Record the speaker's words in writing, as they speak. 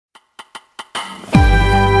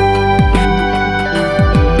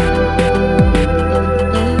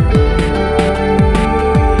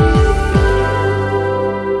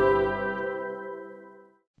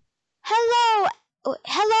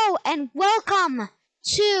welcome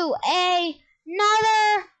to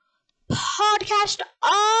another podcast of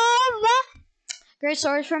Great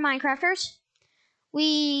Stories for Minecrafters.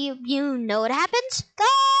 You know what happens? So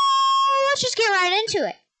let's just get right into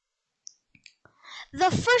it.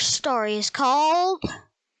 The first story is called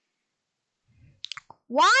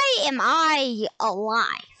Why Am I Alive?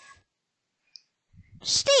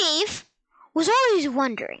 Steve was always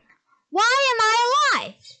wondering, why am I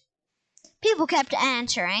alive? People kept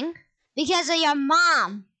answering, because of your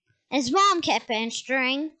mom. And his mom kept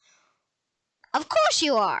answering, of course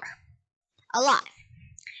you are alive.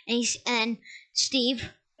 And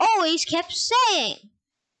Steve always kept saying,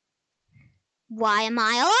 why am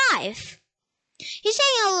I alive? He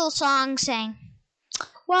sang a little song saying,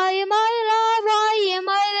 why am I alive? Why am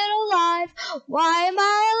I little alive? Why am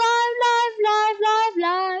I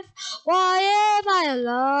alive? Why am I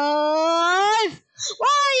alive?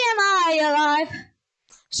 Why am I alive?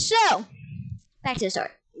 So, back to the story.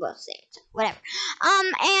 Well, whatever.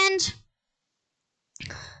 And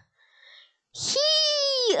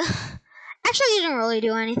he actually didn't really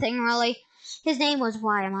do anything, really. His name was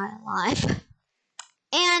Why Am I Alive?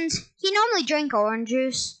 And he normally drank orange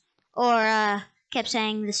juice, or kept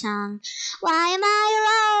saying the song, Why Am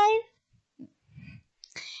I Alive?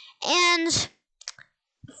 And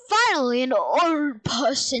finally, an old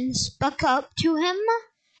person spoke up to him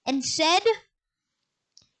and said,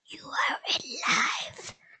 you are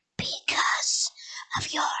alive because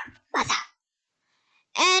of your mother.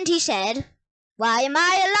 And he said, why am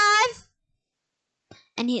I alive?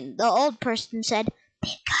 And the old person said,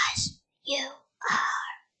 because you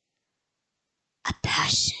are a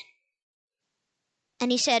person.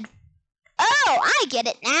 And he said, oh, I get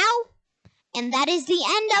it now. And that is the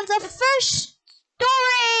end of the first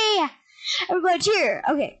story. Everybody cheer.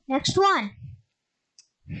 Okay, next one.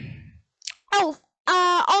 Oh,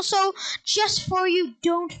 also, just for you,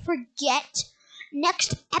 don't forget,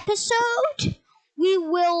 next episode, we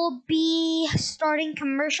will be starting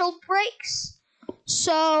commercial breaks.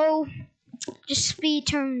 So, just be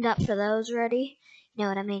turned up for those, ready? You know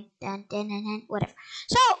what I mean? Dun, dun, dun, dun, whatever.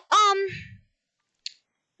 So,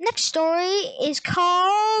 next story is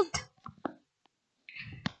called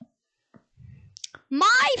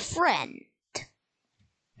My Friend.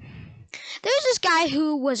 There's this guy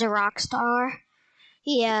who was a rock star.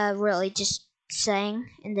 He really just sang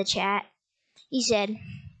in the chat. He said,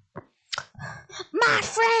 my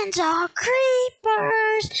friends are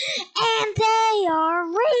creepers, and they are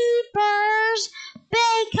reapers,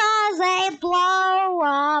 because they blow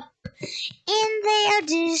up in their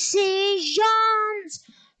decisions,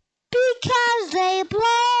 because they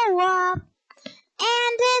blow up,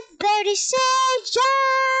 and it's their decision,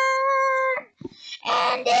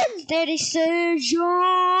 and it's their decision.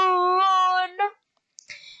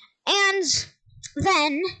 And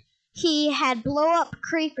then he had blow up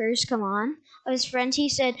creepers come on of his friends. He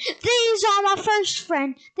said, these are my first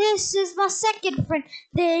friend. This is my second friend.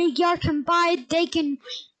 They are combined. They can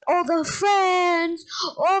all the friends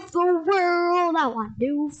of the world. I want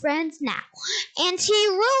new friends now. And he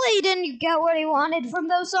really didn't get what he wanted from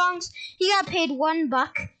those songs. He got paid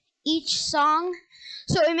 $1 each song.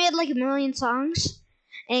 So he made like 1 million songs.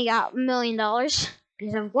 And he got $1 million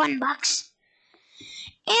because of $1.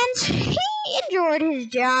 And he enjoyed his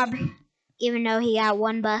job, even though he got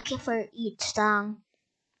 $1 for each song.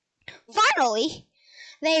 Finally,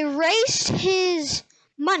 they raised his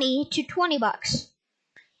money to $20.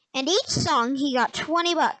 And each song, he got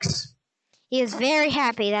 $20. He was very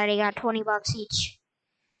happy that he got $20 each.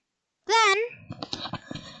 Then,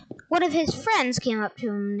 one of his friends came up to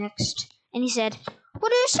him next, and he said,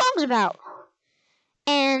 what are your songs about?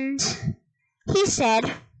 And he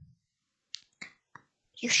said,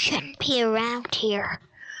 you shouldn't be around here.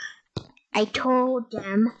 I told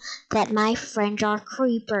them that my friends are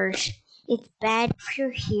creepers. It's bad if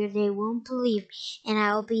you're here. They won't believe me, and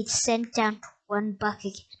I will be sent down to $1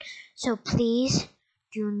 again. So please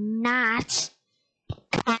do not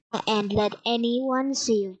and let anyone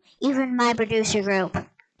see you, even my producer group.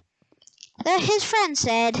 His friend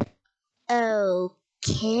said,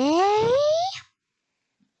 okay.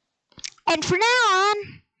 And from now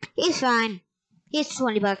on, he's fine. He's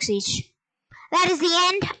 $20 each. That is the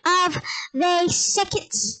end of the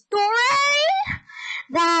second story.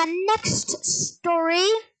 The next story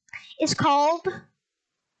is called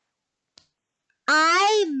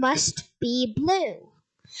I Must Be Blue.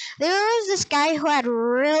 There was this guy who had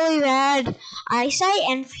really bad eyesight,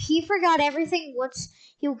 and he forgot everything once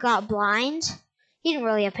he got blind. He didn't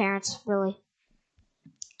really have parents, really.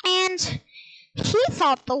 And he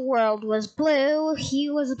thought the world was blue. He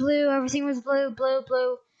was blue. Everything was blue, blue,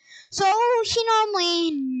 blue. So he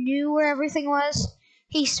normally knew where everything was.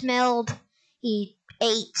 He smelled, he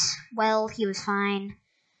ate, well, he was fine.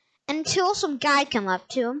 Until some guy come up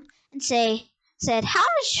to him and said, "How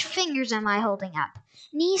much fingers am I holding up?"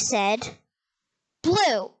 And he said,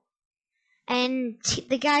 "Blue." And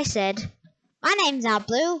the guy said, "My name's not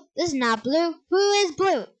Blue. This is not Blue. Who is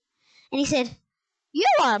Blue?" And he said, "You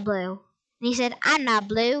are Blue." And he said, "I'm not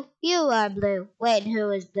Blue. You are Blue." "Wait, who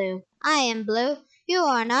is Blue?" "I am Blue." "You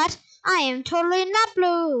are not." "I am totally not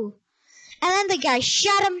Blue." And then the guy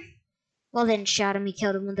shot him. Well, didn't shot him. He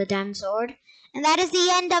killed him with a diamond sword. And that is the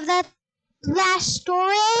end of the last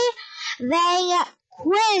story. The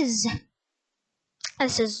quiz.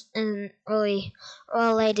 This is really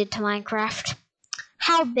related to Minecraft.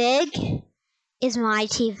 How big is my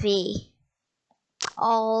TV?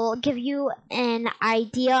 I'll give you an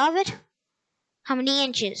idea of it. How many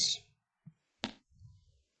inches?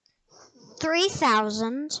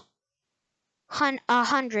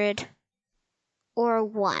 3,100 or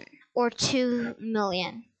 1 or 2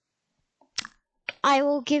 million. I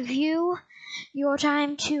will give you your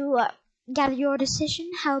time to gather your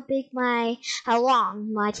decision. How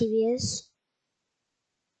long my TV is.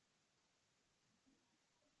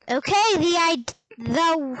 Okay, the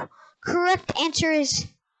correct answer is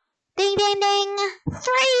ding ding ding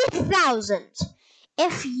 3,000.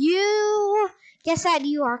 If you guess that,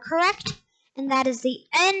 you are correct, and that is the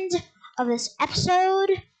end of this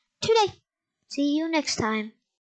episode today. See you next time.